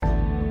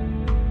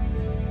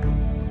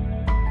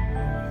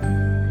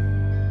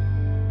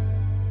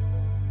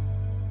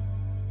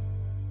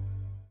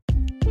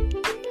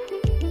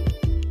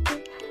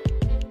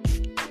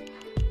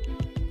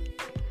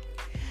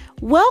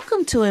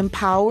Welcome to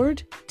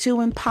Empowered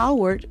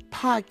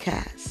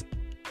podcast.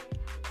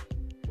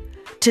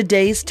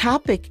 Today's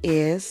topic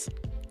is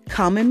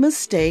common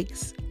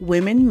mistakes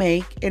women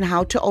make and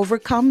how to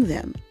overcome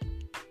them.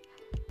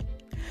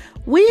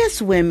 We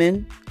as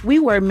women, we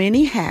wear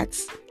many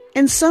hats,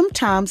 and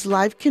sometimes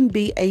life can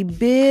be a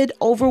bit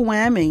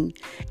overwhelming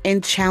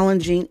and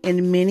challenging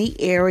in many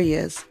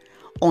areas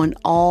on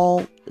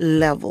all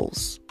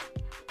levels.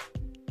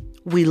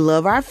 We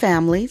love our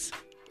families,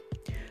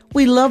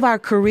 we love our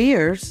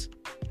careers,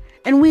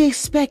 and we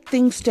expect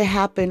things to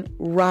happen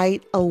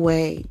right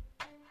away.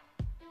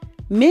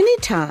 Many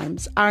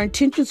times our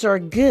intentions are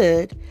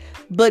good,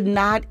 but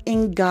not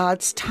in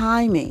God's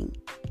timing.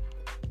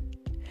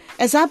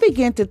 As I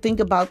began to think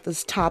about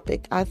this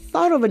topic, I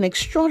thought of an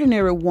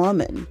extraordinary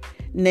woman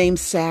named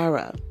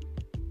Sarah.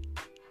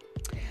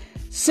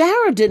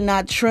 Sarah did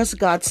not trust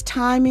God's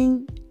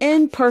timing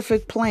and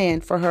perfect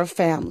plan for her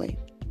family.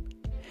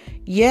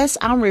 Yes,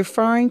 I'm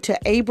referring to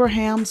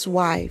Abraham's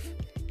wife.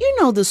 You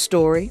know the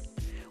story.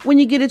 When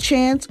you get a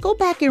chance, go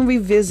back and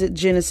revisit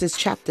Genesis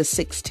chapter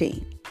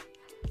 16.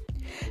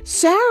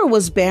 Sarah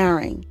was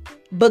barren,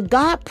 but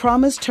God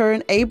promised her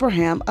and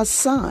Abraham a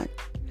son.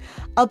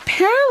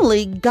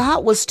 Apparently,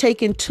 God was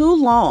taking too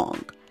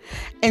long,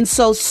 and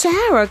so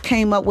Sarah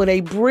came up with a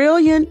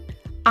brilliant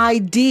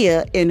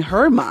idea in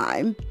her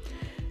mind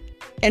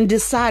and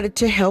decided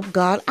to help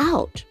God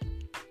out.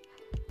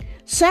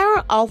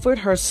 Sarah offered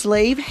her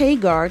slave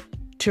Hagar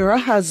to her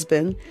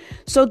husband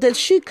so that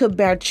she could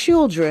bear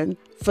children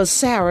for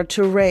Sarah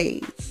to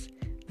raise.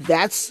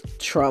 That's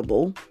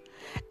trouble.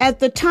 At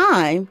the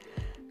time,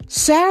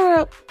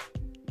 Sarah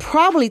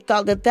probably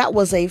thought that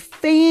was a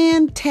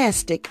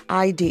fantastic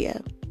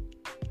idea.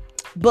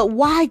 But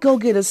why go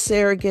get a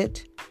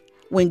surrogate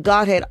when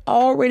God had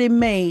already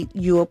made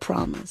you a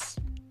promise?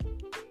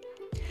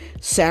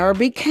 Sarah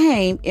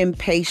became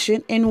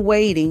impatient in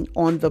waiting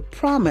on the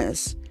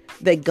promise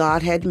that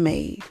God had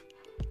made.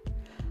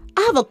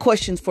 I have a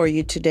question for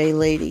you today,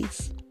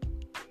 ladies.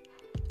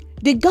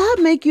 Did God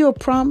make you a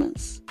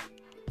promise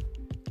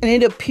and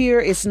it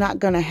appears it's not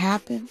going to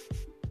happen?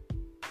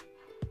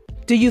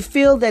 Do you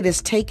feel that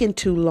it's taken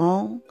too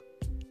long?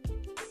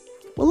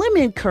 Well, let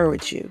me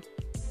encourage you.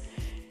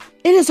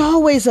 It is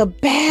always a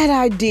bad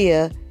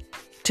idea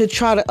to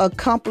try to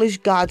accomplish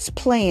God's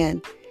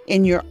plan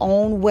in your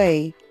own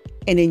way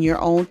and in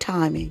your own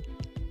timing.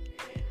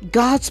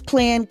 God's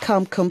plan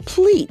comes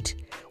complete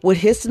with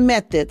His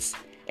methods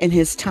and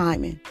His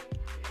timing.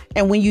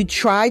 And when you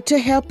try to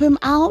help Him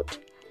out,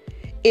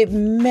 it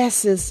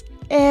messes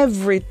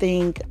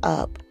everything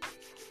up.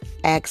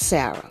 Ask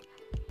Sarah.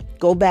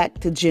 Go back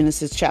to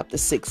Genesis chapter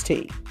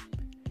 16.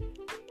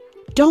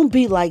 Don't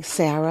be like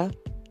Sarah.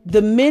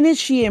 The minute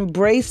she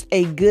embraced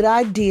a good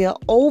idea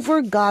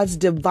over God's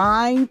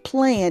divine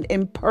plan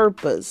and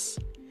purpose,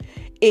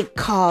 it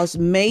caused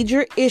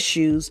major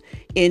issues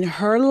in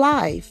her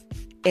life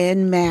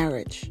and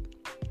marriage.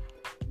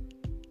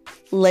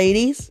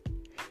 Ladies,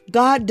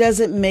 God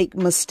doesn't make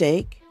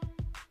mistakes.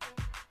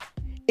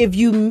 If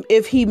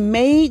He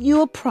made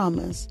you a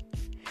promise,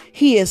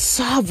 He is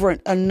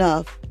sovereign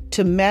enough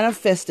to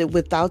manifest it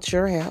without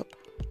your help.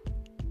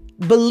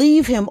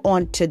 Believe Him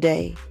on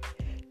today.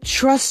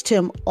 Trust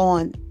Him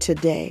on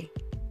today.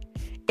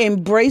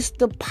 Embrace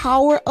the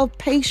power of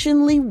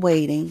patiently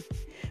waiting,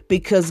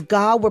 because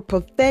God will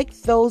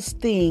perfect those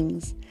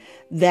things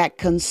that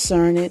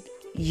concerneth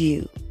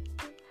you.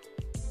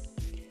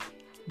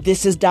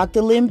 This is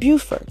Dr. Lynn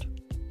Buford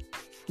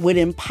with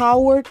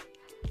Empowered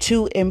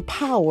to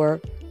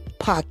Empower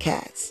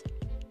podcast.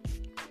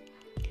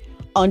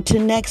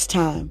 Until next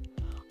time,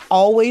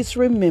 always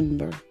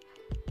remember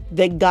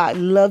that God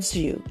loves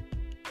you,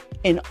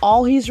 and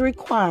all He's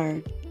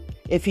required,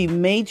 if He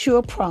made you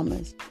a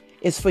promise,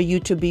 is for you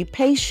to be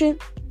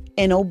patient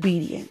and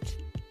obedient.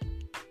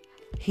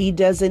 He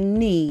doesn't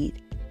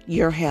need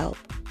your help.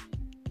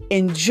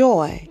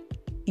 Enjoy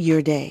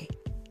your day.